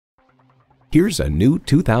Here's a new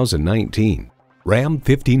 2019 Ram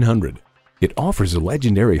 1500. It offers a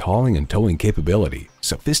legendary hauling and towing capability,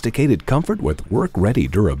 sophisticated comfort with work-ready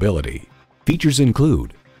durability. Features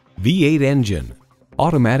include V8 engine,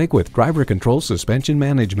 automatic with driver control suspension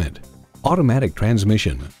management, automatic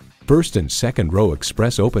transmission, first and second row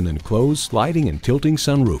express open and close sliding and tilting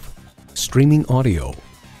sunroof, streaming audio,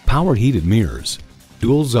 power heated mirrors,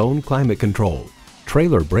 dual zone climate control,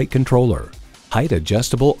 trailer brake controller, height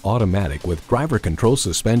adjustable automatic with driver control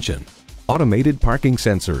suspension, automated parking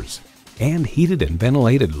sensors, and heated and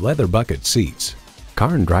ventilated leather bucket seats.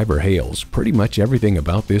 Car and Driver hails pretty much everything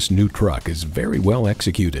about this new truck is very well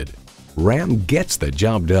executed. Ram gets the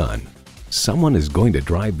job done. Someone is going to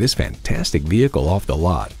drive this fantastic vehicle off the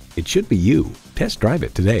lot. It should be you. Test drive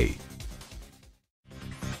it today.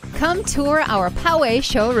 Come tour our Poway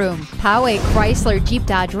showroom. Poway Chrysler Jeep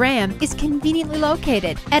Dodge Ram is conveniently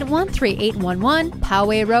located at 13811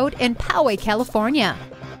 Poway Road in Poway, California.